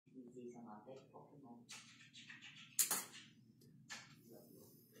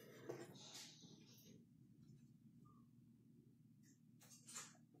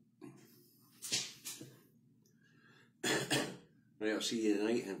Right, I'll see you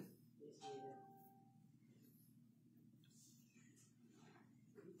tonight then.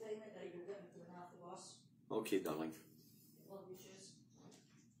 Okay, darling.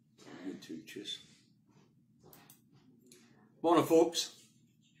 You too, cheers. Morning, folks.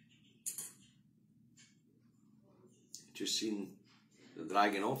 Just seen the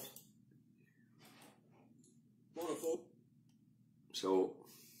dragon off. Morning, folks. So,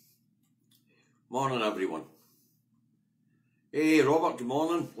 morning, everyone. Hey, Robert, good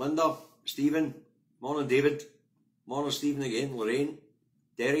morning. Linda, Stephen, morning, David. Morning, Stephen again. Lorraine,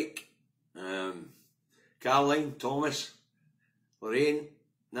 Derek, Caroline, Thomas, Lorraine,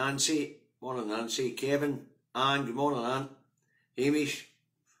 Nancy, morning, Nancy, Kevin, Anne, good morning, Anne, Hamish,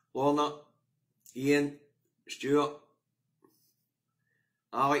 Lorna, Ian, Stuart,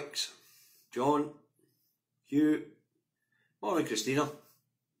 Alex, John, Hugh, morning, Christina,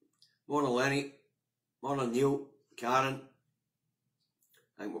 morning, Lenny, morning, Neil, Karen.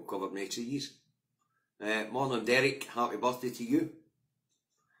 I think we've covered most of these. Morning, Derek, happy birthday to you.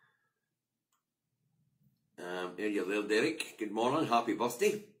 There you're there, Derek. Good morning, happy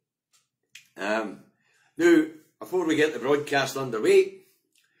birthday. Now, before we get the broadcast underway,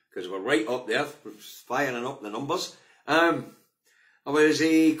 because we're right up there, we're firing up the numbers, I was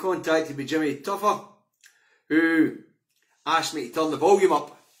contacted by Jimmy Tuffer, who asked me to turn the volume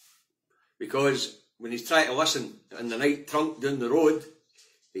up, because when he's trying to listen in the night trunk down the road,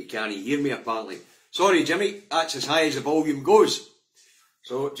 he can't hear me apparently. Sorry, Jimmy, that's as high as the volume goes.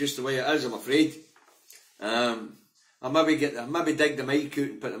 So, just the way it is, I'm afraid. I'll maybe dig the mic out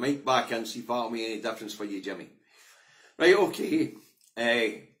and put the mic back in, see if that'll make any difference for you, Jimmy. Right, okay.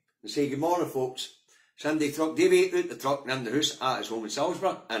 Say good morning, folks. Sunday truck, Davy out the truck and in the house at his home in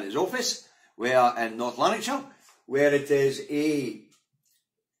Salisbury, in his office, where in North Lanarkshire, where it is a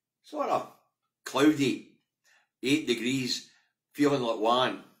sort of cloudy, 8 degrees, feeling like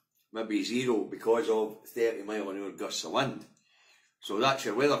 1, maybe 0 because of 30-mile-an-hour gusts of wind. So that's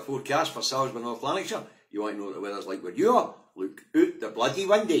your weather forecast for Salisbury, North Lanarkshire. You want to know what the weather's like where you are? Look out the bloody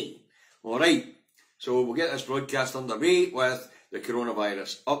windy. Alright, so we'll get this broadcast underway with the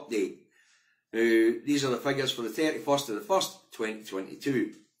coronavirus update. Now, these are the figures for the 31st of the 1st,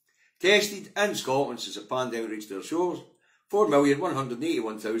 2022. Tested in Scotland since the pandemic reached their shores,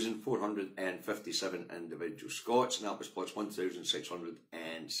 4,181,457 individual Scots, and that was plus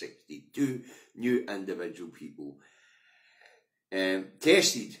 1,662 new individual people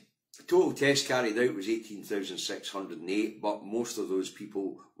tested. The total tests carried out was 18,608, but most of those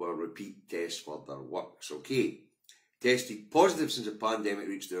people were repeat tests for their works. Okay, tested positive since the pandemic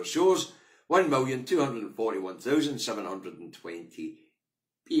reached their shores, 1,241,720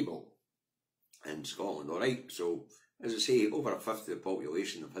 people in Scotland. Alright, so as I say, over a fifth of the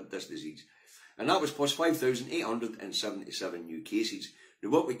population have had this disease. And that was plus 5,877 new cases.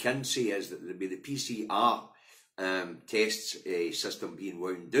 Now what we can say is that there will be the PCR tests system being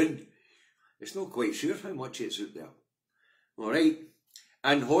wound down. It's not quite sure how much it's out there. Alright.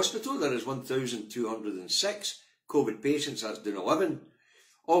 In hospital there is 1,206 COVID patients, that's down 11,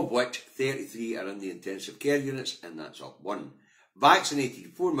 of which 33 are in the intensive care units, and that's up 1.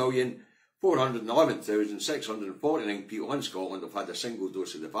 Vaccinated 4,411,649 people in Scotland have had a single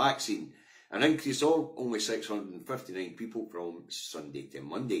dose of the vaccine, an increase of only 659 people from Sunday to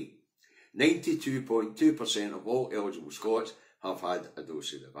Monday. 92.2% of all eligible Scots have had a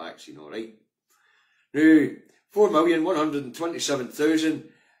dose of the vaccine, alright. Now,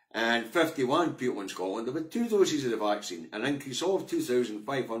 4,127,051 people in Scotland have had 2 doses of the vaccine, an increase of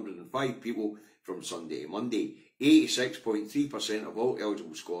 2,505 people from Sunday to Monday. 86.3% of all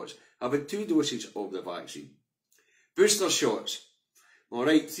eligible Scots have had 2 doses of the vaccine. Booster shots.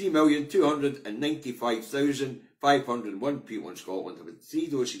 Alright, 3,295,501 people in Scotland have had 3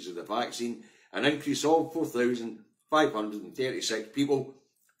 doses of the vaccine, an increase of 4,536 people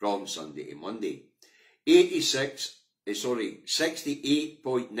from Sunday to Monday.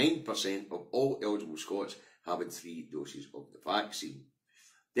 68.9% of all eligible Scots have had 3 doses of the vaccine.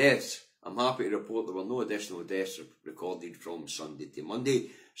 Deaths. I'm happy to report there were no additional deaths recorded from Sunday to Monday,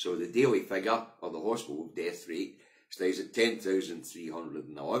 so the daily figure, or the hospital death rate, stays at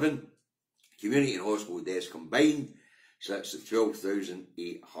 10,311. Community and hospital deaths combined sits at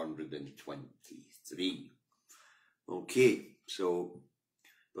 12,823. Okay, so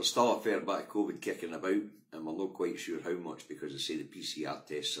there's still a fair bit of COVID kicking about, and we're not quite sure how much because I say the PCR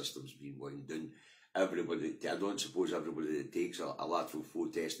test system's been wound down. everybody, I don't suppose everybody that takes a lateral flow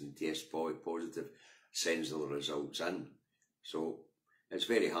test and tests positive sends the results in. So it's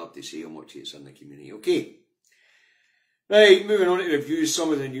very hard to say how much it's in the community. Okay. Right, moving on to review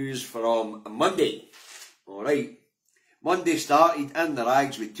some of the news from Monday. Alright. Monday started in the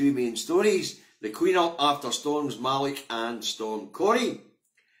rags with two main stories. The Queen up after storms Malik and Storm Corey.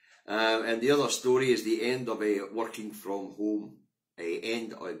 And the other story is the end of a working from home. The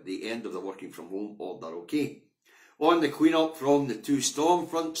end of the working from home order. Okay. On the Queen up from the two storm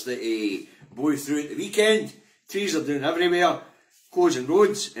fronts that blew through at the weekend. Trees are down everywhere, closing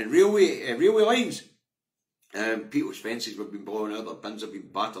roads and railway lines. People's fences have been blown out, their bins have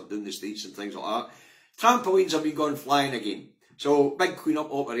been battered down the streets and things like that. Trampolines have been gone flying again. So, big clean-up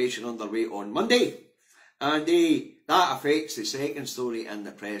operation underway on Monday. And that affects the second story in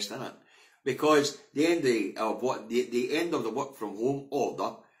the press, doesn't it? Because the end of the work from home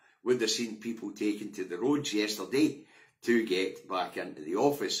order would have seen people taken to the roads yesterday to get back into the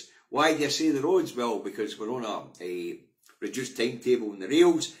office. Why do I say the roads? Well, because we're on a reduced timetable on the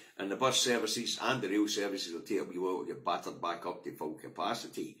rails, and the bus services and the rail services will take a wee while to get battered back up to full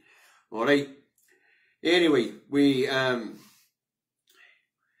capacity. Alright. Anyway,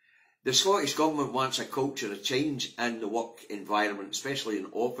 the Scottish Government wants a culture of change in the work environment, especially in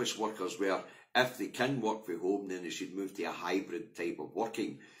office workers, where if they can work from home, then they should move to a hybrid type of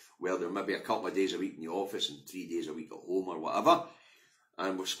working, where there may be a couple of days a week in the office and 3 days a week at home or whatever.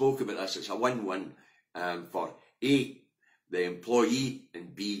 And we've spoken about this. It's a win-win for A, the employee,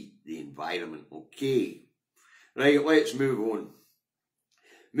 and B, the environment. Okay. Right, let's move on.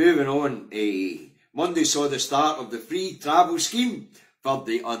 Moving on, Monday saw the start of the free travel scheme for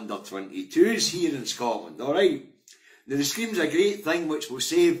the under-22s here in Scotland. Alright. Now, the scheme's a great thing which will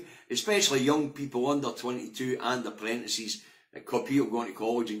save especially young people under 22 and apprentices, people going to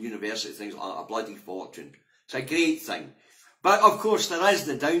college and university, things like that, a bloody fortune. It's a great thing. But of course there is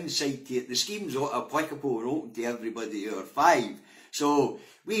the downside to it. The scheme's applicable and open to everybody over 5. So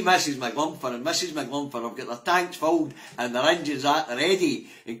we Mrs McGlumfer and Mrs McGlumfer have got their tanks filled and their engines at the ready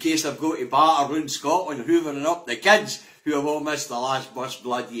in case they've got to batter around Scotland hoovering up the kids who have all missed the last bus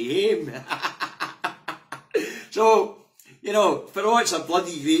bloody home. So, you know, for all it's a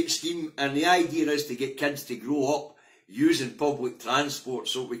bloody great scheme, and the idea is to get kids to grow up using public transport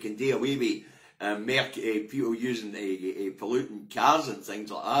so we can do away with people using polluting cars and things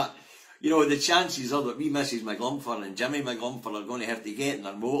like that. You know, the chances are that we Mrs McGlumfer and Jimmy McGlumfer are going to have to get in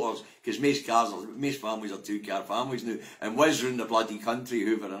their motors, because most families are 2-car families now, and whiz round the bloody country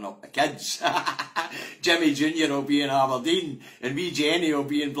hoovering up the kids. Jimmy Jr. will be in Aberdeen, and wee Jenny will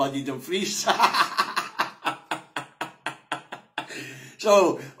be in bloody Dumfries.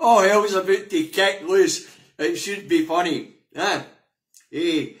 So, all hell's about to kick loose. It should be funny.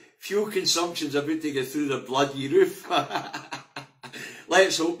 Fuel consumption's about to go through the bloody roof.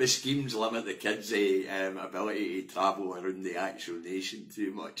 Let's hope the schemes limit the kids' ability to travel around the actual nation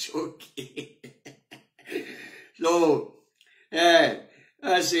too much. Okay. So,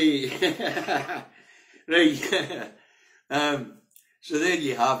 let's see. Right. So there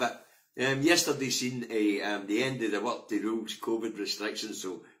you have it. Yesterday seen the end of the work to rules COVID restrictions,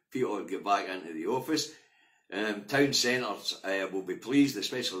 so people will get back into the office. Town centres will be pleased,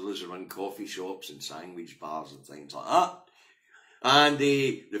 especially those who run coffee shops and sandwich bars and things like that. And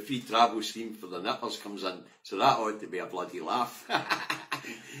the free travel scheme for the nippers comes in, so that ought to be a bloody laugh.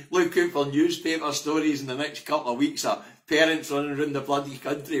 Look out for newspaper stories in the next couple of weeks of parents running around the bloody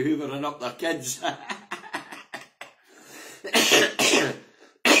country hoovering up their kids.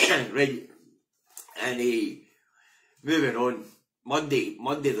 Right, and moving on. Monday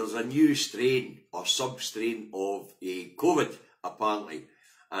there's a new strain or sub-strain of COVID apparently,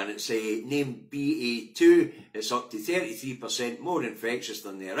 and it's named BA2. It's up to 33% more infectious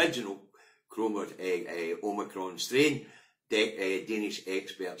than the original Omicron strain, Danish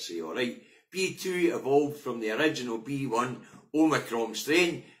experts say. Alright, B2 evolved from the original B1 Omicron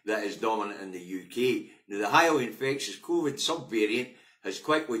strain that is dominant in the UK. Now, the highly infectious COVID subvariant has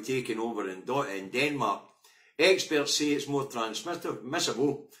quickly taken over in Denmark. Experts say it's more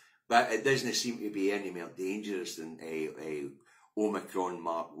transmissible, but it doesn't seem to be any more dangerous than Omicron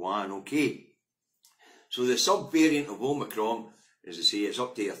Mark 1. Okay, so the subvariant of Omicron, as I say, it's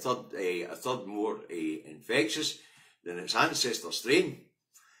up to a third more infectious than its ancestor strain.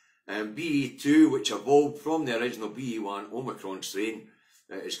 And BE2, which evolved from the original BE1 Omicron strain,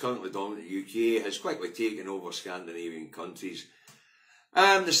 is currently dominant in the UK, has quickly taken over Scandinavian countries.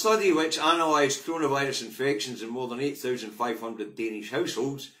 The study, which analysed coronavirus infections in more than 8,500 Danish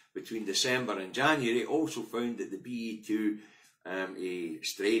households between December and January, also found that the BE2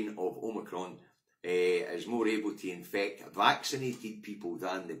 strain of Omicron is more able to infect vaccinated people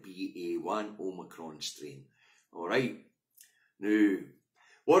than the BA1 Omicron strain. Alright, now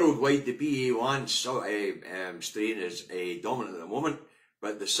worldwide the BA1 strain is dominant at the moment,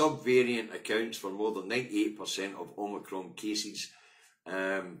 but the subvariant accounts for more than 98% of Omicron cases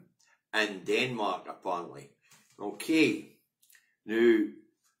in Denmark apparently. Okay, now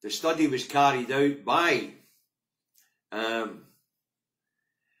the study was carried out by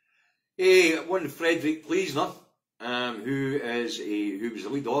one Frederick Pleasner, who was the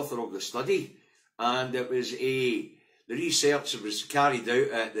lead author of the study, and it was the research was carried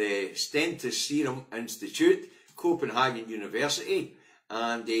out at the Stentis Serum Institute, Copenhagen University,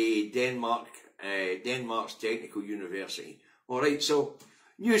 and Denmark's Technical University. Alright, so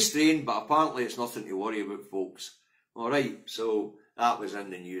new strain, but apparently it's nothing to worry about, folks. Alright, so that was in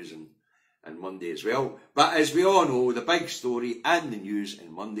the news on Monday as well. But as we all know, the big story in the news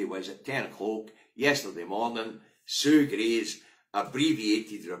on Monday was at 10 o'clock yesterday morning, Sue Gray's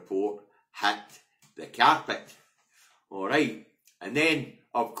abbreviated report hit the carpet. Alright, and then,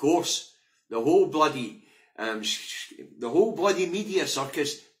 of course, the whole bloody media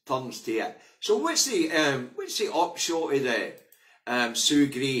circus turns to it. So what's the upshot of the Sue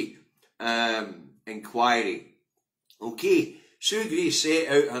Gray inquiry? Okay, Sue Gray set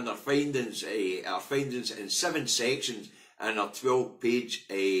out on her findings in 7 sections in her 12-page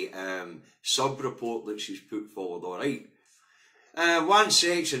sub-report that she's put forward. Alright, one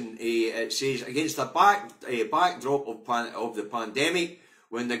section it says, against a backdrop of the pandemic,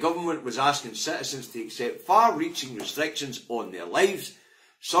 when the government was asking citizens to accept far-reaching restrictions on their lives,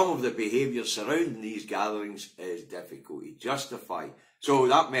 some of the behaviour surrounding these gatherings is difficult to justify. So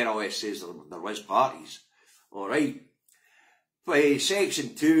that more or less says there was parties. Alright.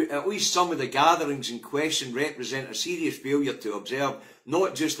 Section 2, at least some of the gatherings in question represent a serious failure to observe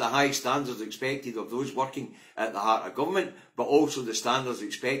not just the high standards expected of those working at the heart of government, but also the standards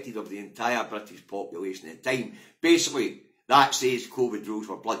expected of the entire British population at the time. Basically, that says COVID rules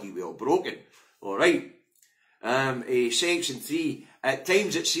were bloody well broken. Alright. Section 3, at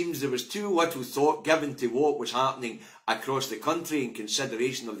times it seems there was too little thought given to what was happening across the country in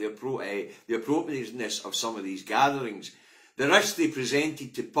consideration of the appropriateness of some of these gatherings. The risks they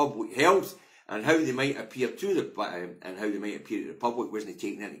presented to public health and how they might appear to the public wasn't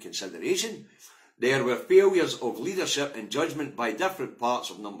taken into consideration. There were failures of leadership and judgment by different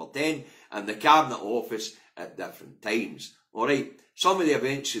parts of Number 10 and the Cabinet Office at different times. Alright, some of the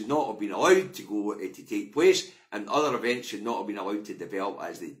events should not have been allowed to take place, and other events should not have been allowed to develop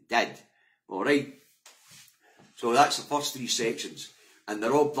as they did. Alright, so that's the first 3 sections, and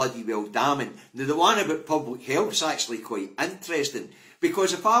they're all bloody well damning. Now the one about public health is actually quite interesting,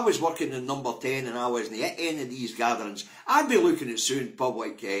 because if I was working in Number 10 and I wasn't at any of these gatherings, I'd be looking at suing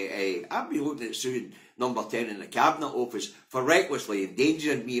Number 10 in the Cabinet Office for recklessly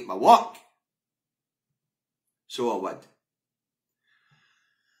endangering me at my work. So I would.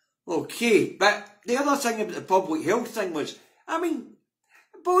 Okay, but the other thing about the public health thing was, I mean,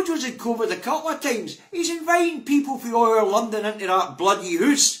 Bojo's had COVID a couple of times. He's inviting people from all over London into that bloody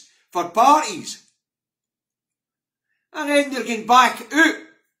house for parties. And then they're getting back out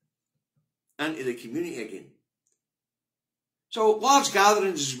into the community again. So large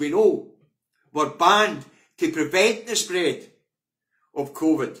gatherings, as we know, were banned to prevent the spread of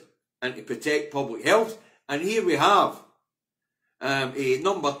COVID and to protect public health. And here we have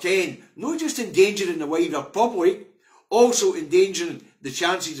Number 10, not just endangering the wider public, also endangering the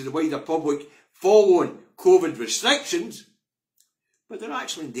chances of the wider public following COVID restrictions, but they're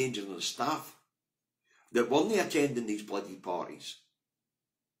actually endangering the staff that weren't attending these bloody parties.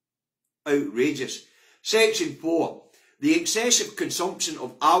 Outrageous. Section 4. The excessive consumption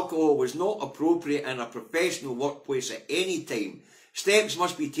of alcohol was not appropriate in a professional workplace at any time. Steps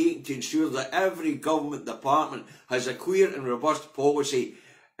must be taken to ensure that every government department has a clear and robust policy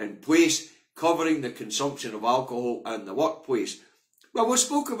in place covering the consumption of alcohol in the workplace. Well, we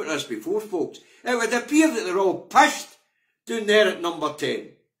spoke about this before, folks. It would appear that they're all pissed down there at Number 10.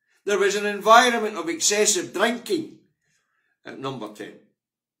 There was an environment of excessive drinking at Number 10.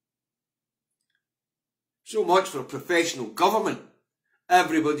 So much for professional government.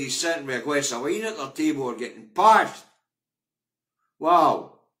 Everybody's sitting with a glass of wine at their table or getting passed.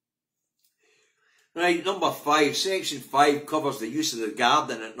 Wow. Right, Number 5. Section 5 covers the use of the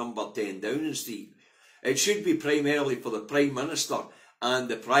garden at Number 10 Downing Street. It should be primarily for the Prime Minister and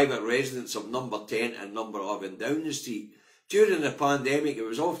the private residents of Number 10 and Number 11 Downing Street. During the pandemic, it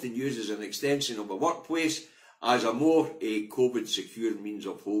was often used as an extension of a workplace as a more COVID-secure means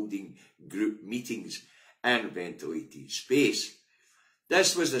of holding group meetings in ventilated space.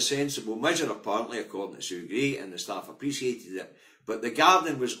 This was the sensible measure, apparently, according to Sue Gray, and the staff appreciated it. But the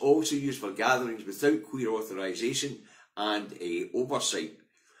garden was also used for gatherings without queer authorisation and oversight.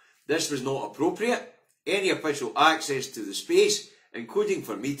 This was not appropriate. Any official access to the space, including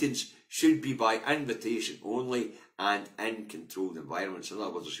for meetings, should be by invitation only and in controlled environments. In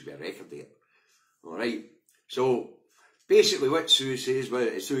other words, there should be a record there. Alright, so basically what Sue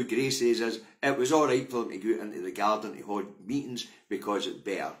Gray says is, it was alright for them to go into the garden to hold meetings because it's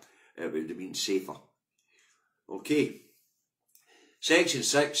better. It would have been safer. Okay. Section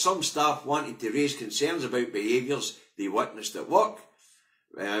 6. Some staff wanted to raise concerns about behaviours they witnessed at work,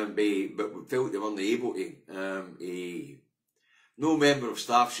 but felt they weren't able to. No member of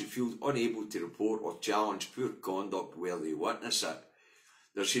staff should feel unable to report or challenge poor conduct where they witness it.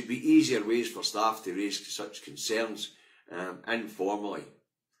 There should be easier ways for staff to raise such concerns informally,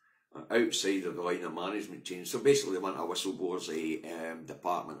 outside of the line of management change. So basically they want a whistleblowers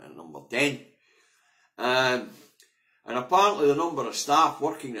department at number 10. And apparently the number of staff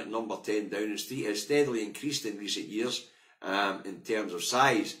working at number 10 Downing Street has steadily increased in recent years in terms of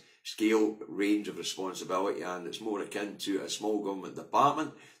size, scale, range of responsibility, and it's more akin to a small government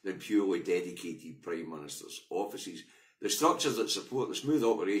department than purely dedicated Prime Minister's offices. The structures that support the smooth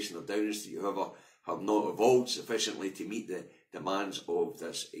operation of Downing Street, however, have not evolved sufficiently to meet the demands of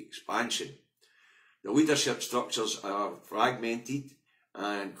this expansion. The leadership structures are fragmented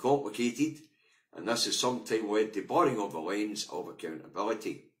and complicated, and this has sometimes led to blurring of the lines of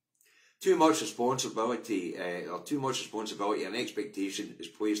accountability. Too much responsibility and expectation is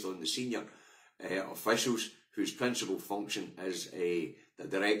placed on the senior officials whose principal function is the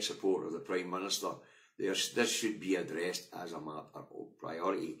direct support of the Prime Minister. This should be addressed as a matter of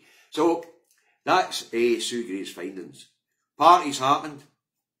priority. So that's Sue Gray's findings. Parties happened,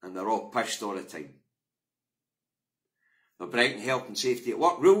 and they're all pissed all the time. They're breaking health and safety at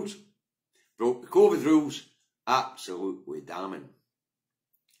work rules, broke the COVID rules, absolutely damning.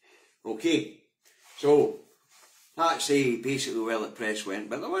 Okay, so that's basically where the press went,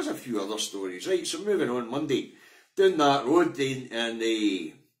 but there was a few other stories. Right, so moving on, Monday, down that road,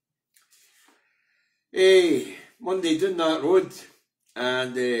 Monday down that road,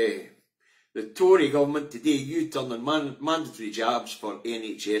 and the Tory government today U-turned on mandatory jabs for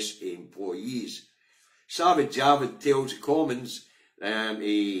NHS employees. Sajid Javid tells the Commons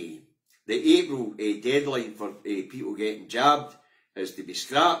the April deadline for people getting jabbed is to be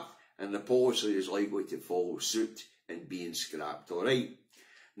scrapped, and the policy is likely to follow suit in being scrapped. Alright.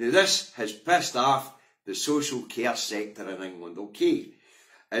 Now this has pissed off the social care sector in England. Okay.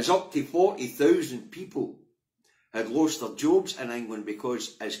 It's up to 40,000 people had lost their jobs in England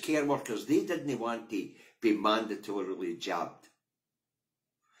because as care workers they didn't want to be mandatorily jabbed.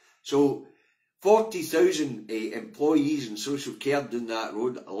 So 40,000 employees in social care down that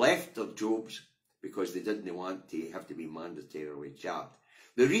road left their jobs because they didn't want to have to be mandatorily jabbed.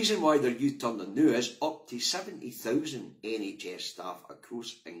 The reason why they're U-turning now is up to 70,000 NHS staff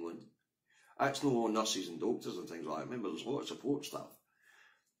across England. That's no nurses and doctors and things like that. Remember, there's a lot of support staff.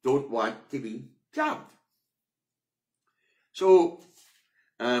 Don't want to be jabbed. So,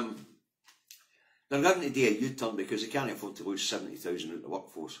 they're having to do a U-turn because they can't afford to lose 70,000 out the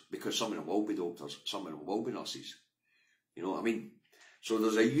workforce, because some of them will be doctors, some of them will be nurses. You know what I mean? So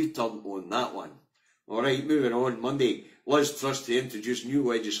there's a U-turn on that one. Alright, moving on. Monday, Liz Truss to introduce new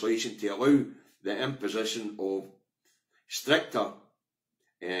legislation to allow the imposition of stricter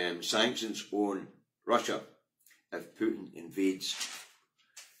sanctions on Russia if Putin invades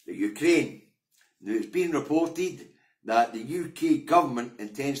the Ukraine. Now, it's been reported that the UK government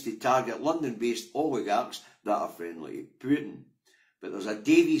intends to target London-based oligarchs that are friendly to Putin. But there's a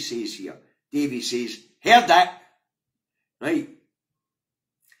Davy says here. Davy says, heard that! Right.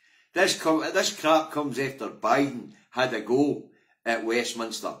 This crap comes after Biden had a go at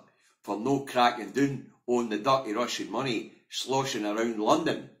Westminster for no cracking down on the dirty Russian money sloshing around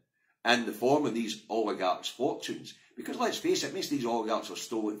London in the form of these oligarchs' fortunes. Because let's face it, most of these oligarchs are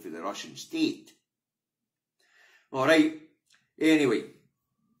stolen for the Russian state. Alright, anyway,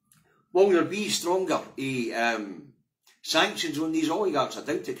 will there be stronger sanctions on these oligarchs? I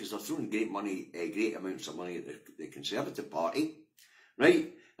doubt it, because they're throwing great amounts of money at the Conservative Party.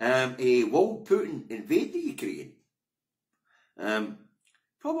 Right, will Putin invade the Ukraine?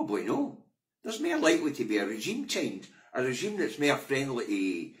 Probably no. There's more likely to be a regime change, a regime that's more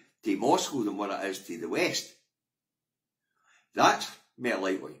friendly to Moscow than what it is to the West. That's more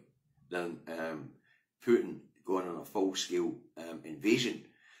likely than Putin going on a full-scale invasion.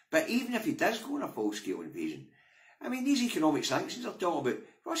 But even if he does go on a full-scale invasion, I mean, these economic sanctions are talking about,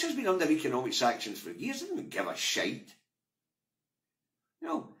 Russia's been under economic sanctions for years, they don't give a shite. You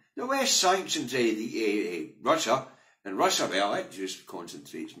know, the West sanctions Russia, and Russia, well, it just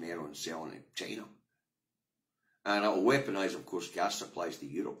concentrates more on selling to China. And it'll weaponise, of course, gas supplies to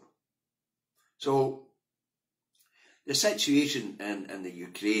Europe. So, the situation in the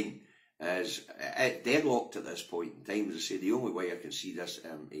Ukraine is deadlocked at this point in time. As I say, the only way I can see this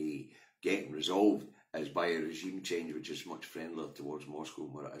getting resolved is by a regime change which is much friendlier towards Moscow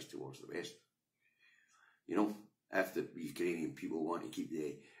than what it is towards the West. You know, if the Ukrainian people want to keep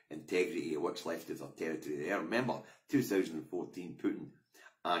the integrity of what's left of their territory there. Remember, 2014, Putin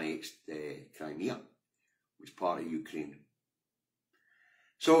annexed Crimea, which was part of Ukraine.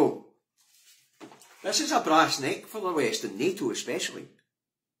 So, this is a brass neck for the West, and NATO especially.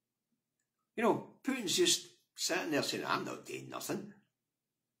 You know, Putin's just sitting there saying, I'm not doing nothing.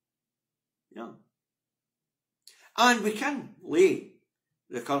 You know. And we can lay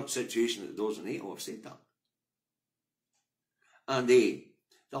the current situation at the doors of NATO, I've said that. And the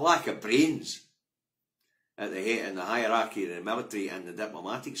lack of brains at the head in the hierarchy of the military and the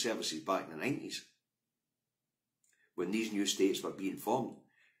diplomatic services back in the 90s, when these new states were being formed,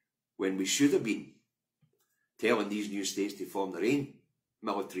 when we should have been telling these new states to form their own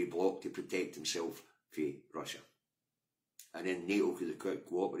military bloc to protect themselves from Russia. And then NATO could have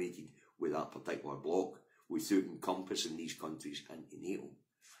cooperated with that particular bloc without encompassing these countries into NATO.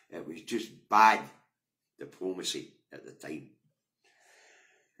 It was just bad diplomacy at the time.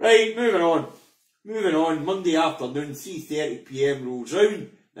 Right, moving on. Moving on, Monday afternoon, 3:30 PM rolls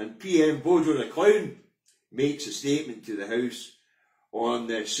round, and PM Bojo the Clown makes a statement to the House on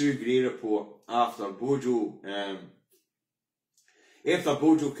the Sue Gray report after Bojo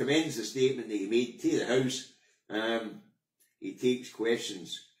commends the statement that he made to the House. He takes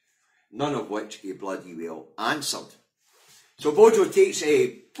questions, none of which he bloody well answered. So Bojo gives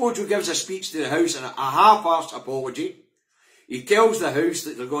a speech to the House and a half-arsed apology. He tells the House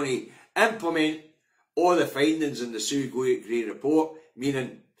that they're going to implement all the findings in the Sue Gray report,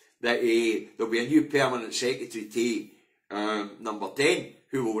 meaning that there'll be a new permanent secretary to number 10,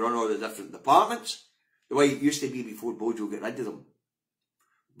 who will run all the different departments, the way it used to be before Bojo got rid of them.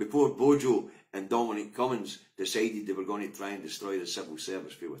 Before Bojo and Dominic Cummings decided they were going to try and destroy the civil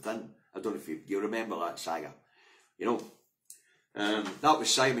service from within. I don't know if you remember that saga. You know, that was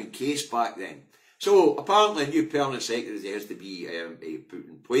Simon Case back then. So apparently a new permanent secretary has to be put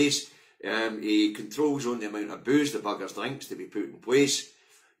in place. He controls on the amount of booze the buggers drinks to be put in place.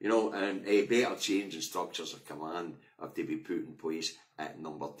 You know, and a better change in structures of command have to be put in place at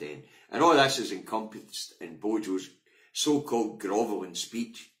number 10. And all this is encompassed in Bojo's so-called grovelling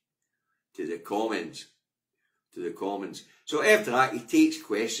speech to the Commons. So after that, he takes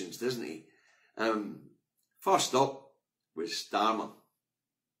questions, doesn't he? First up was Starmer.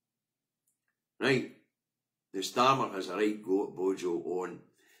 Right? The Starmer has a right go at Bojo on,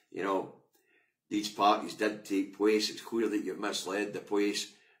 you know, these parties did take place. It's clear that you've misled the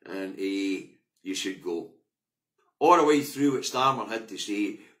place, and you should go. All the way through what Starmer had to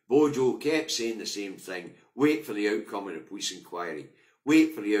say, Bojo kept saying the same thing. Wait for the outcome of the police inquiry.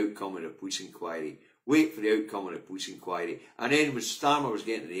 Wait for the outcome of the police inquiry. Wait for the outcome of the police inquiry. And then when Starmer was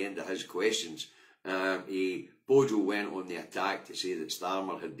getting to the end of his questions, Bojo went on the attack to say that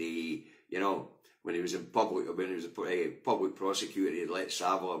Starmer had you know, when he was in public, when he was a public prosecutor, he had let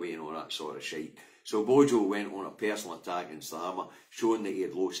Savile away and all that sort of shit. So Bojo went on a personal attack on Starmer, showing that he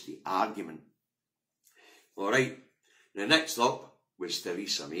had lost the argument. Alright, the next up was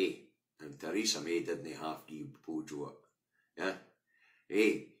Theresa May. And Theresa May didn't half give Bojo up. Yeah?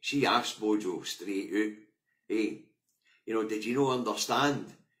 Hey, she asked Bojo straight out, hey, you know, did you not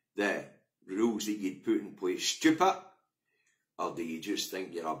understand the rules that you'd put in place stupid? Or do you just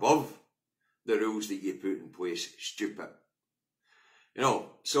think you're above the rules that you put in place stupid? You know,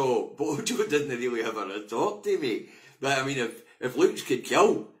 so Bojo didn't really have a retort to me. But I mean, if looks could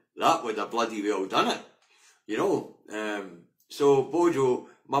kill, that would have bloody well done it. You know, so Bojo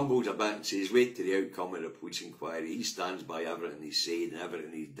mumbles a bit and says, wait till the outcome of the police inquiry. He stands by everything he's said and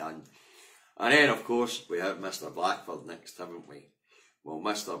everything he's done. And then, of course, we have Mr. Blackford next, haven't we? Well,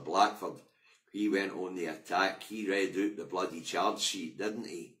 Mr. Blackford, he went on the attack. He read out the bloody charge sheet, didn't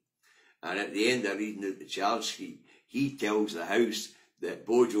he? And at the end of reading out the charge sheet, he tells the House that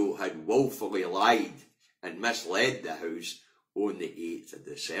Bojo had woefully lied and misled the House on the 8th of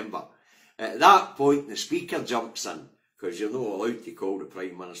December. At that point, the Speaker jumps in, because you're not allowed to call the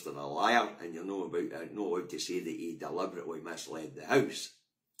Prime Minister a liar, and you're not allowed to say that he deliberately misled the House.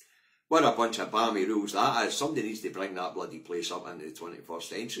 What a bunch of balmy rules that is. Somebody needs to bring that bloody place up into the 21st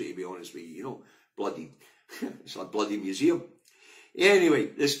century, to be honest with you. You know, bloody, it's a bloody museum. Anyway,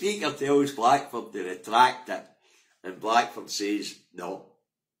 the Speaker tells Blackford to retract it, and Blackford says, no,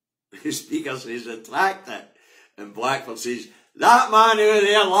 The Speaker says, retract it. And Blackford says, that man over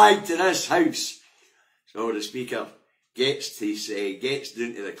there lied to this house. So the Speaker gets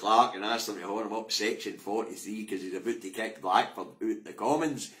down to the clerk and asks him to hold him up section 43 because he's about to kick Blackford out the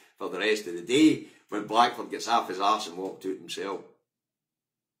Commons for the rest of the day, when Blackford gets off his arse and walked out himself.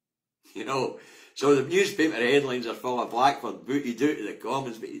 You know, so the newspaper headlines are full of Blackford booted out of the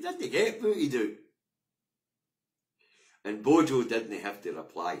Commons, but he didn't get booted out. And Bojo didn't have to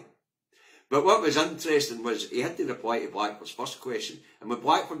reply. But what was interesting was he had to reply to Blackford's first question. And when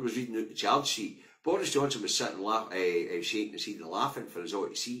Blackford was reading out the charge sheet, Boris Johnson was sitting shaking his head and laughing for us all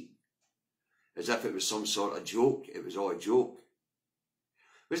to see. As if it was some sort of joke. It was all a joke.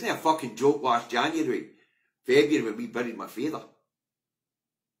 Wasn't it a fucking joke last February when we buried my father?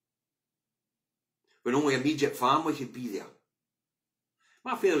 When only immediate family could be there.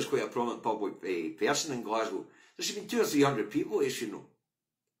 My father was quite a prominent public person in Glasgow. There should have been 200 or 300 people at his funeral.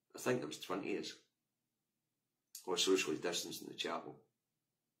 I think there was 20 of us. Or socially distanced in the chapel.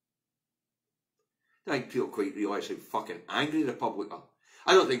 I think people quite realise how fucking angry the public are.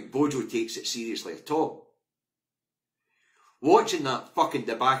 I don't think Bojo takes it seriously at all. Watching that fucking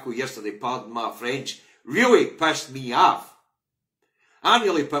debacle yesterday, pardon my French, really pissed me off. I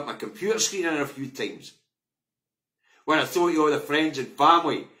nearly put my computer screen in a few times. When I thought of all the friends and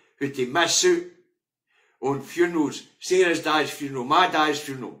family who to miss out on funerals, Sarah's dad's funeral, my dad's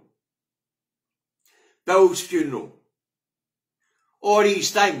funeral, Bill's funeral, all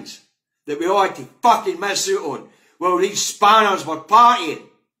these things that we all had to fucking miss out on while these spanners were partying.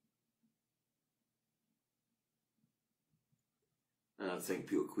 And I think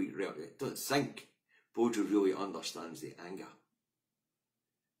people quite really don't think Bojo really understands the anger.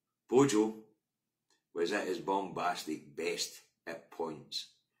 Bojo was at his bombastic best at points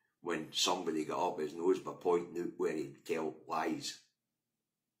when somebody got up his nose by pointing out where he'd tell lies.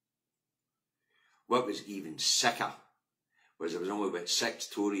 What was even sicker was there was only about 6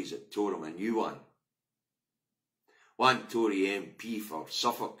 Tories that tore him a new one. One Tory MP for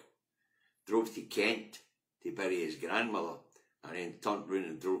Suffolk drove to Kent to bury his grandmother and then turned round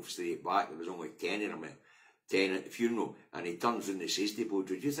and drove straight back. There was only 10 of them, 10 at the funeral, and he turns round and says to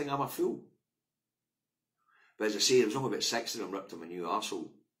Bojo, do you think I'm a fool? But as I say, there was only about 6 of them ripped him a new arsehole.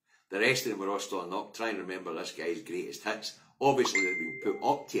 The rest of them were all standing up, trying to remember this guy's greatest hits. Obviously, they've been put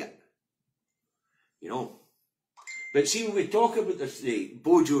up to it. You know. But see, when we talk about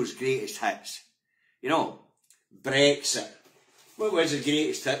Bojo's greatest hits, you know, Brexit. What was the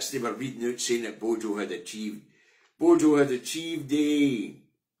greatest hits they were reading out saying that Bojo had achieved? Bojo had achieved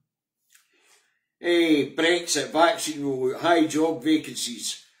a Brexit vaccine rollout, high job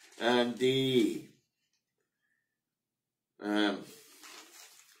vacancies, and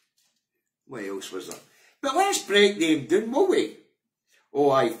what else was there? But let's break them down, will we?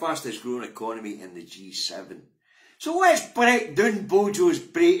 Oh aye, fastest growing economy in the G7. So let's break down Bojo's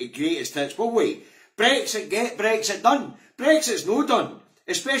greatest hits, will we? Brexit, get Brexit done. Brexit's no done,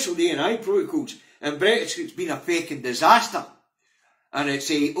 especially the A&I protocols. And Brexit's been a fucking disaster. And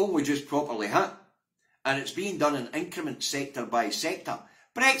it's only just properly hit. And it's being done in increments, sector by sector.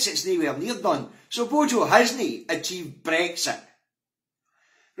 Brexit's nowhere near done. So Bojo hasn't achieved Brexit.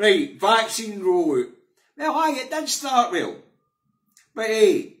 Right, vaccine rollout. Well, aye, it did start well. But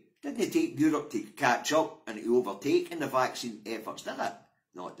didn't it take Europe to catch up and to overtake in the vaccine efforts, did it?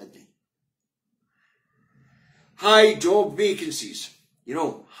 No, it didn't. High job vacancies. You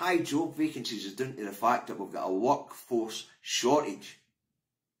know, high job vacancies is down to the fact that we've got a workforce shortage.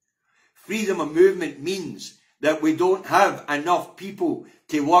 Freedom of movement means that we don't have enough people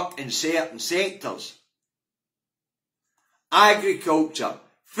to work in certain sectors. Agriculture,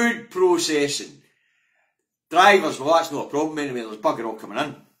 food processing, drivers, well that's not a problem anyway, there's bugger all coming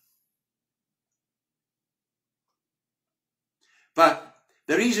in. But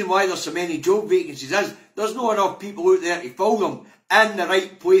the reason why there's so many job vacancies is there's not enough people out there to fill them in the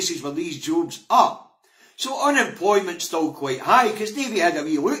right places where these jobs are. So unemployment's still quite high, because Davy had a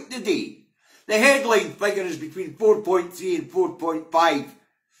wee look today. The headline figure is between 4.3 and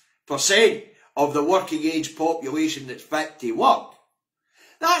 4.5% of the working age population that's fit to work.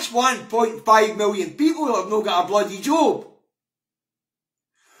 That's 1.5 million people that have not got a bloody job.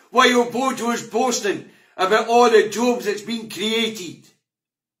 While Bojo's boasting about all the jobs that's been created.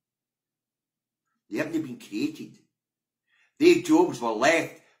 They haven't been created. These jobs were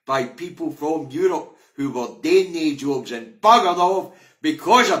left by people from Europe who were doing these jobs and buggered off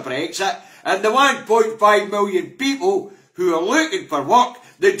because of Brexit. And the 1.5 million people who are looking for work,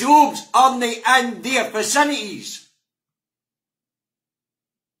 the jobs aren't in their vicinities.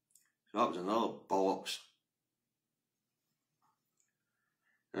 So that was another bollocks.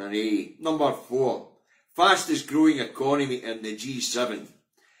 And number 4, fastest growing economy in the G7.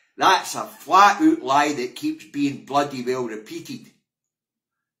 That's a flat out lie that keeps being bloody well repeated.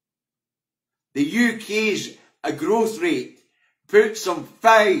 The UK's growth rate puts them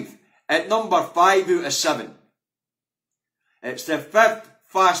at number 5 out of 7. It's the 5th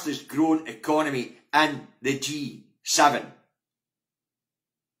fastest growing economy in the G7.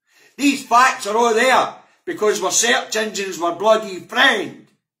 These facts are all there because our search engines were bloody friend.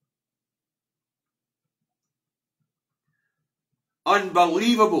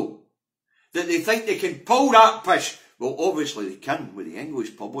 Unbelievable that they think they can pull that pish. Well, obviously they can with the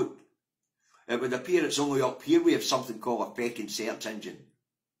English public. It would appear it's only up here we have something called a feckin' search engine.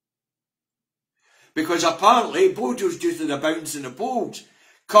 Because apparently Bojo's due to the bounce in the polls,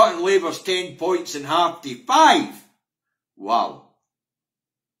 cutting Labour's 10 points in half to 5. Wow.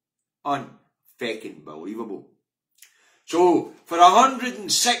 Unfeckin' believable. So, for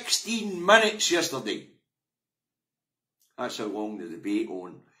 116 minutes yesterday, that's how long the debate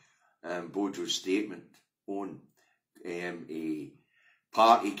on Bojo's statement on a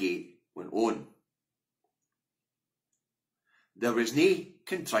Partygate went on. There was no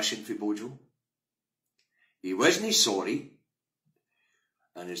contrition for Bojo. He wasn't sorry.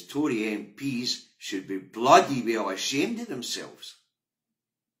 And his Tory MPs should be bloody well ashamed of themselves.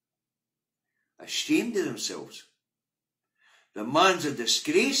 Ashamed of themselves. The man's a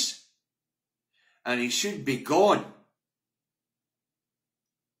disgrace. And he should be gone.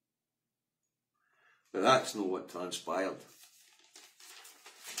 But that's not what transpired.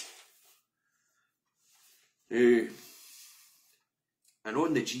 And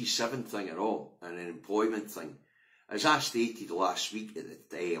on the G7 thing at all, and an employment thing, as I stated last week,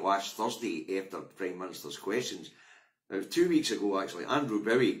 last Thursday after Prime Minister's questions, 2 weeks ago actually, Andrew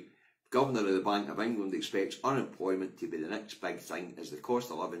Bowie, Governor of the Bank of England, expects unemployment to be the next big thing as the cost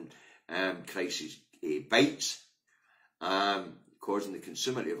of living crisis bites, causing the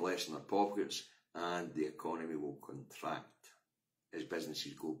consumer to have less in their pockets, and the economy will contract as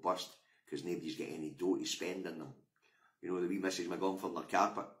businesses go bust because nobody's got any dough to spend in them. You know, the wee Mrs. McGovern on their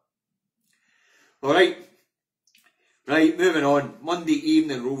carpet. Alright, moving on. Monday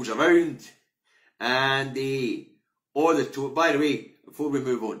evening rolls around, and by the way, before we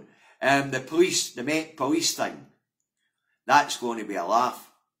move on, the Met Police thing, that's going to be a laugh.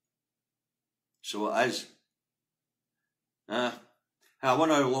 So it is. I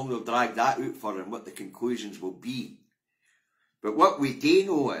wonder how long they'll drag that out for and what the conclusions will be. But what we do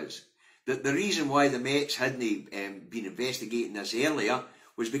know is that the reason why the Mets hadn't been investigating this earlier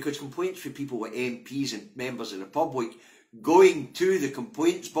was because complaints from people with MPs and members of the public going to the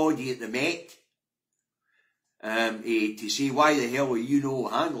complaints body at the Met to say, why the hell are you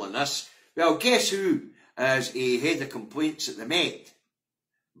not handling this? Well, guess who is a head of complaints at the Met?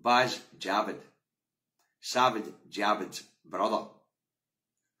 Baz Javid. Sajid Javid's brother.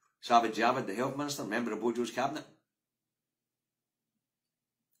 Sajid Javid, the health minister, member of Bojo's cabinet.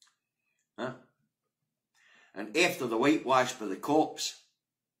 And after the whitewash by the cops,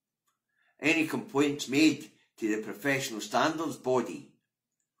 any complaints made to the professional standards body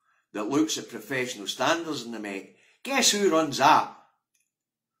that looks at professional standards in the Met, guess who runs that?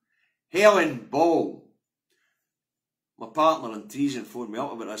 Helen Ball. My partner in treason phoned me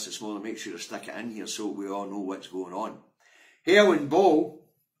up about this morning, make sure I stick it in here so we all know what's going on. Helen Ball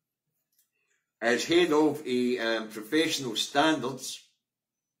is head of professional standards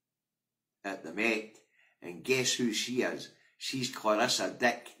at the Met, and guess who she is? She's Clarissa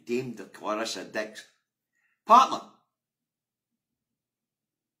Dick, Dame Clarissa Dick's partner.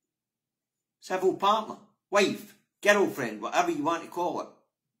 Civil partner, wife, girlfriend, whatever you want to call it.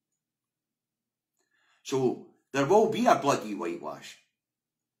 So, there will be a bloody whitewash.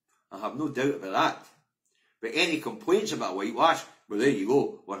 I have no doubt about that. But any complaints about a whitewash, well there you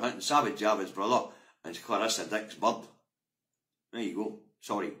go, we're hunting Sajid Javid's brother and Clarissa Dick's bird. There you go.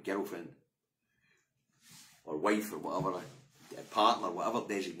 Sorry, girlfriend. Or wife or whatever, partner, whatever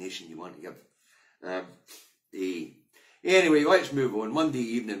designation you want to give. Anyway, let's move on. Monday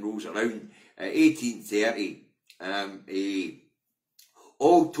evening rolls around at 18:30.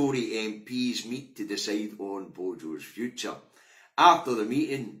 All Tory MPs meet to decide on Bojo's future. After the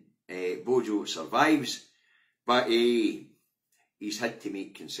meeting, Bojo survives, but he's had to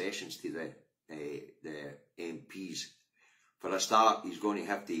make concessions to the MPs. For a start, he's going to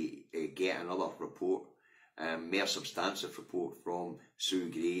have to get another report, more substantive report from Sue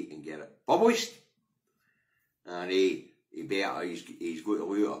Gray and get it published. And he's going to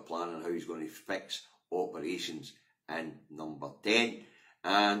lay out a plan on how he's going to fix operations in number 10.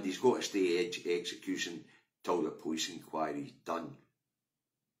 And he's got to stay execution till the police inquiry is done.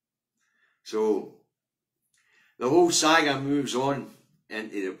 So the whole saga moves on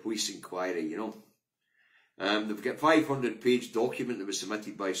into the police inquiry, you know. They've got a 500-page document that was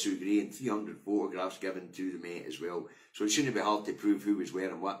submitted by Sue Gray and 300 photographs given to the Met as well. So it shouldn't be hard to prove who was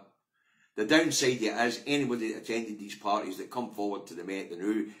wearing what. The downside of it is anybody that attended these parties that come forward to the Met and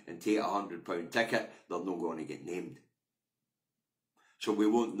who and take a £100 ticket, they're not going to get named. So we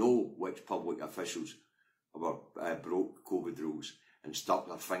won't know which public officials broke COVID rules and stuck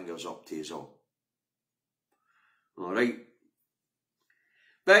their fingers up to us all. Alright.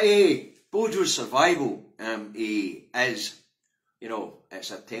 But Bojo's survival is, you know,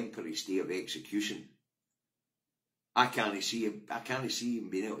 it's a temporary state of execution. I can't see him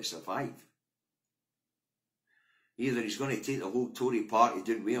being able to survive. Either he's going to take the whole Tory party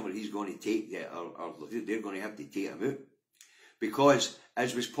down with him, or he's going to take it, or they're going to have to take him out. Because,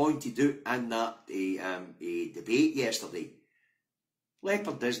 as was pointed out in that debate yesterday,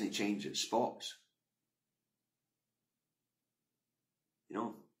 leopard doesn't change its spots. You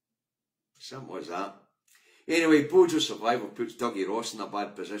know, simple as that. Anyway, Bojo's survival puts Dougie Ross in a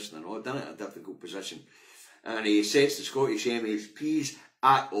bad position and all, doesn't it? A difficult position. And he sets the Scottish MSPs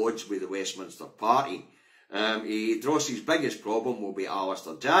at odds with the Westminster Party. Dross's biggest problem will be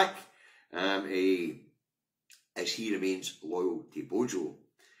Alistair Jack, as he remains loyal to Bojo.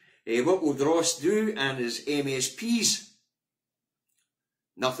 What will Dross do and his MSPs?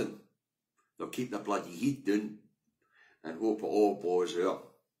 Nothing. They'll keep the bloody heat down and hope it all blows out.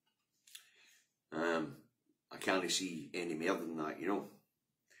 I can't see any more than that, you know.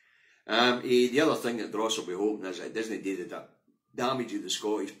 The other thing that Dross will be hoping is that it doesn't do the damage of the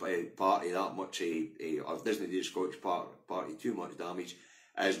Scottish party that much, or doesn't do the Scottish party too much damage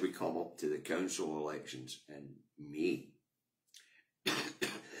as we come up to the council elections in May.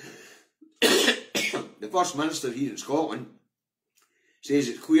 The First Minister here in Scotland says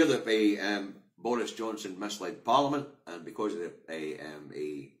it's clear that Boris Johnson misled Parliament, and because of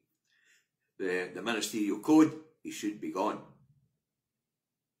the ministerial code, he should be gone.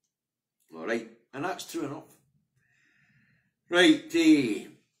 Alright, and that's true enough. Right,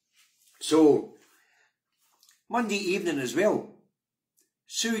 so Monday evening as well,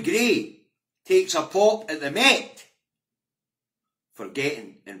 Sue Gray takes a pop at the Met for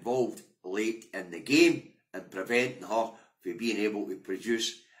getting involved late in the game and preventing her from being able to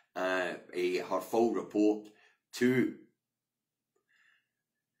produce her full report to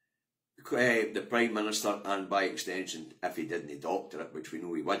the Prime Minister, and by extension, if he didn't doctor it, which we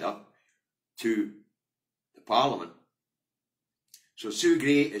know he would have, to the Parliament. So Sue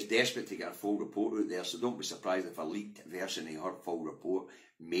Gray is desperate to get her full report out there, so don't be surprised if a leaked version of her full report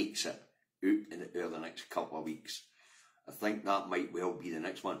makes it out in the next couple of weeks. I think that might well be the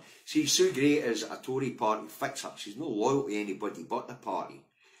next one. See, Sue Gray is a Tory party fixer. She's not loyal to anybody but the party.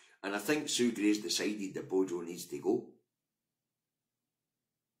 And I think Sue Gray's decided that Bojo needs to go.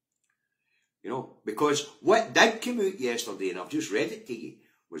 You know, because what did come out yesterday, and I've just read it to you,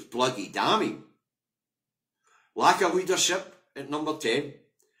 was bloody damning. Lack of leadership at number 10.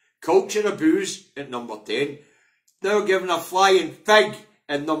 Culture of booze at number 10. They're giving a flying fig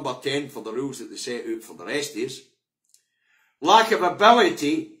in number 10 for the rules that they set out for the rest of us. Lack of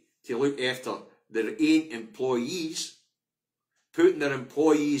ability to look after their own employees, putting their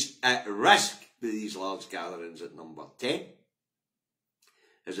employees at risk with these large gatherings at number 10.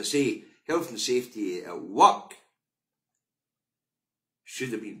 As I say, health and safety at work should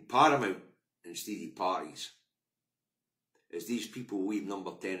have been paramount instead of parties. As these people leave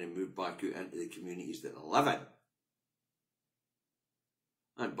number 10 and move back out into the communities that they live in.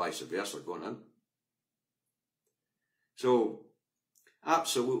 And vice versa going on. So,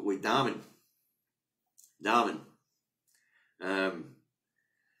 absolutely damning. Damning.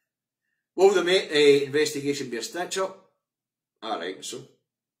 Will the Met investigation be a stitch up? I reckon so.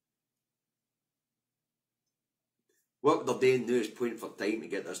 What they're doing now is point for time to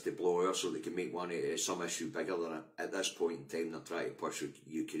get this to blow over so they can make one some issue bigger than it. At this point in time, they're trying to push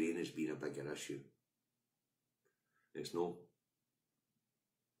Ukraine as being a bigger issue. It's no.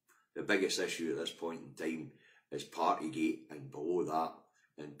 The biggest issue at this point in time is Partygate, and below that,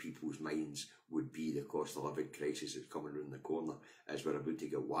 in people's minds, would be the cost of living crisis that's coming around the corner, as we're about to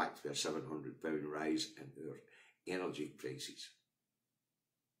get whacked with a £700 rise in our energy prices.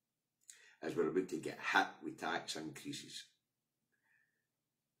 As we're about to get hit with tax increases.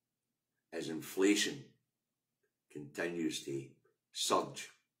 As inflation continues to surge.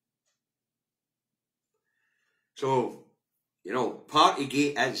 So, you know,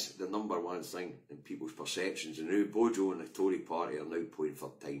 Partygate is the number one thing in people's perceptions, and now Bojo and the Tory party are now playing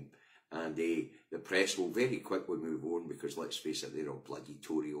for time, and the press will very quickly move on because, let's face it, they're all bloody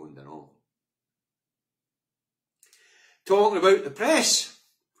Tory owned and all. Talking about the press,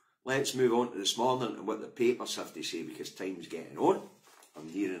 let's move on to this morning and what the papers have to say, because time's getting on.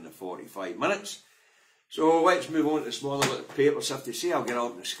 I'm nearing the 45 minutes. So let's move on to this morning what the papers have to say. I'll get it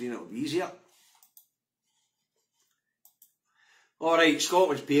up on the screen, it'll be easier. Alright,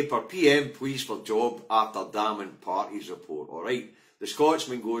 Scotland's paper, PM pleased for job after damning parties report. Alright, the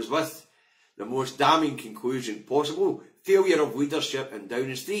Scotsman goes with the most damning conclusion possible. Failure of leadership in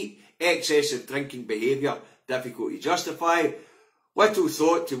Downing Street, excessive drinking behaviour, difficult to justify, little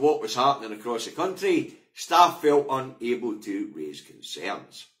thought to what was happening across the country, staff felt unable to raise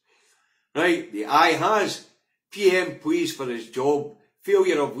concerns. Right, the Eye has PM pleased for his job,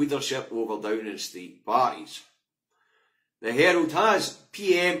 failure of leadership over Downing Street parties. The Herald has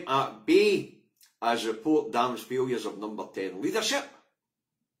PM at bay as report damns failures of number 10 leadership.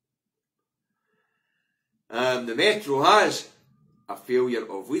 The Metro has a failure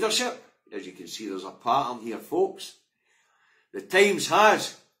of leadership. As you can see, there's a pattern here, folks. The Times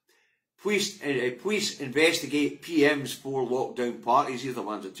has police investigate PM's 4 lockdown parties. These are the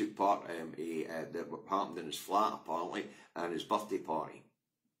ones that took part that happened in his flat, apparently, and his birthday party.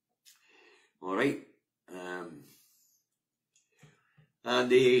 All right. And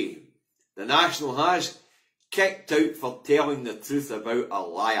the National has kicked out for telling the truth about a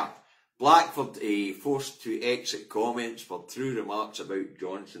liar. Blackford forced to exit comments for true remarks about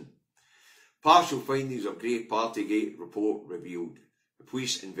Johnson. Partial findings of Grey Partygate report revealed. The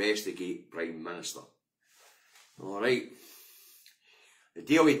police investigate Prime Minister. Alright. The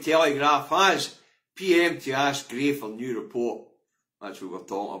Daily Telegraph has PM to ask Grey for new report. That's what we were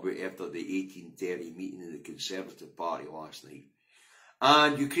talking about after the 1830 meeting in the Conservative Party last night.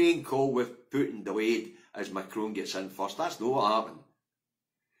 And Ukraine call with Putin delayed as Macron gets in first. That's not what happened.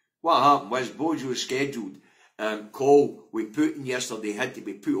 What happened was Bojo's scheduled call with Putin yesterday had to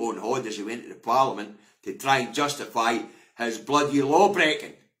be put on hold as he went to the Parliament to try and justify his bloody law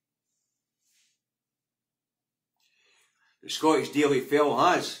breaking. The Scottish Daily Mail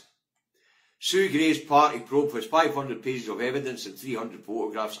has Sue Gray's party probe has 500 pages of evidence and 300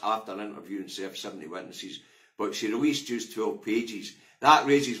 photographs after interviewing 70 witnesses, but she released just 12 pages. That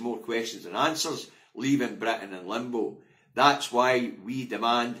raises more questions than answers, leaving Britain in limbo. That's why we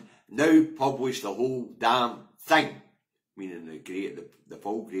demand now publish the whole damn thing, meaning the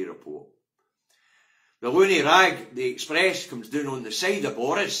full Grey report. The loony rag, the Express, comes down on the side of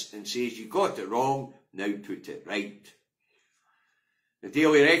Boris and says, you got it wrong, now put it right. The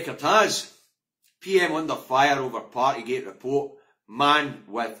Daily Record has PM under fire over Partygate report, man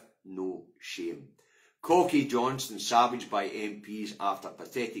with no shame. Cocky Johnson savaged by MPs after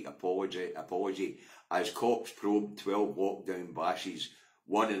pathetic apology as cops probe 12 lockdown bashes,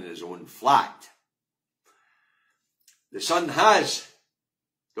 one in his own flat. The Sun has,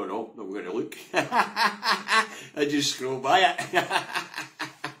 don't know, I'm going to look. I just scroll by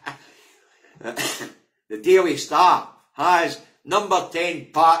it. The Daily Star has number 10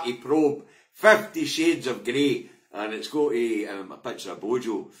 party probe, 50 Shades of Grey, and it's got a picture of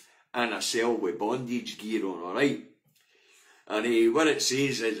Bojo in a cell with bondage gear on, alright? And what it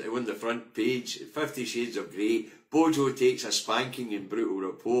says is, on the front page, 50 Shades of Grey, Bojo takes a spanking in brutal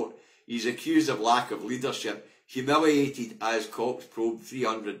report. He's accused of lack of leadership, humiliated as cops probe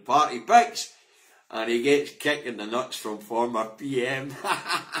 300 party pics, and he gets kicked in the nuts from former PM.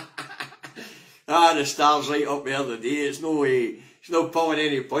 The Star's right up there today. It's no pulling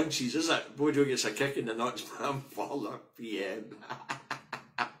any punches, is it? Bojo gets a kick in the nuts from former PM.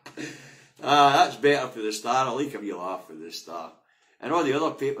 That's better for the Star. I like a wee laugh for the Star. And all the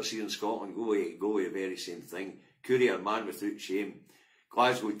other papers here in Scotland go with the very same thing. Courier, man without shame.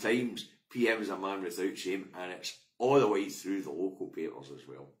 Glasgow Times, PM is a man without shame, and it's all the way through the local papers as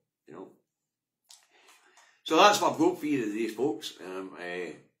well, you know. So that's what I've got for you today, folks.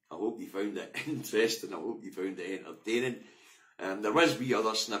 I hope you found it interesting. I hope you found it entertaining. There was wee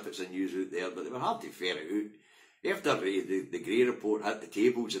other snippets of news out there, but they were hard to ferret out. After the Grey report hit the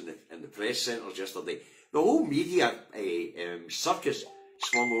tables in the press centres yesterday, the whole media circus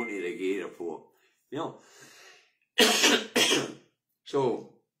swung onto the Grey report, you know. So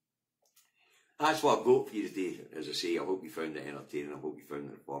that's what I've got for you today. As I say, I hope you found it entertaining. I hope you found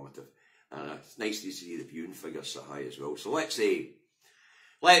it informative, and it's nice to see the viewing figures so high as well. So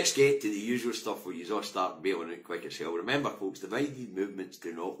let's get to the usual stuff where you all start bailing out quick as hell. Remember, folks, divided movements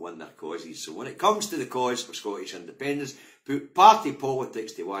do not win their causes. So when it comes to the cause of Scottish independence, put party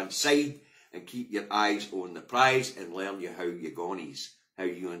politics to one side and keep your eyes on the prize and learn how you gonies, how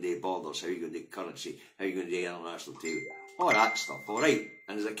you going to do borders, how you going to do currency, how you going to do international trade, all that stuff, alright?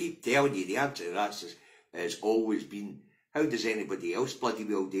 And as I keep telling you, the answer to that has always been How does anybody else bloody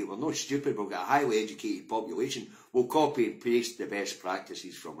well do it? We're not stupid, we've got a highly educated population. We'll copy and paste the best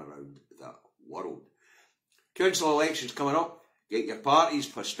practices from around the world. Council elections coming up. Get your parties'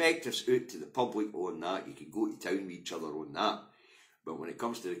 perspectives out to the public on that. You can go to town with each other on that. But when it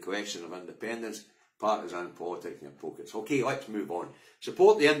comes to the question of independence, partisan politics in your pockets. Okay, let's move on.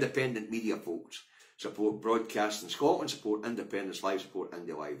 Support the independent media, folks. Support Broadcasting Scotland, support Independence Live, support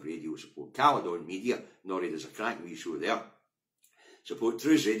Indie Live Radio, support Caledon Media. Norrie does a cracking wee show there. Support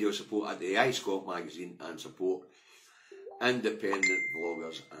Truth Radio, support the iScot magazine, and support independent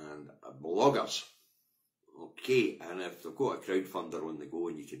vloggers and bloggers. Okay, and if they've got a crowdfunder on the go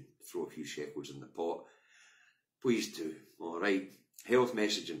and you can throw a few shekels in the pot, please do. Alright, health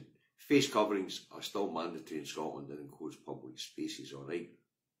messaging. Face coverings are still mandatory in Scotland and enclosed public spaces, alright?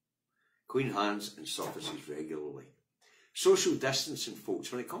 Clean hands and surfaces regularly. Social distancing,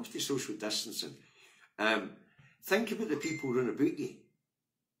 folks. When it comes to social distancing, think about the people round about you.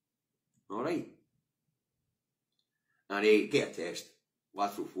 Alright? And get a test.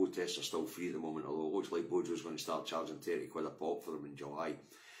 Lateral flow tests are still free at the moment, although it looks like Bojo's going to start charging 30 quid a pop for them in July.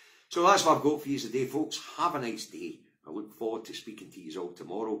 So that's what I've got for you today, folks. Have a nice day. I look forward to speaking to you all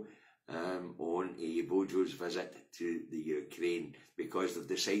tomorrow on Bojo's visit to the Ukraine, because they've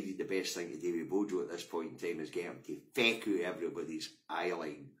decided the best thing to do with Bojo at this point in time is get him to feck out everybody's eye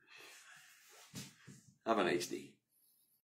line. Have a nice day.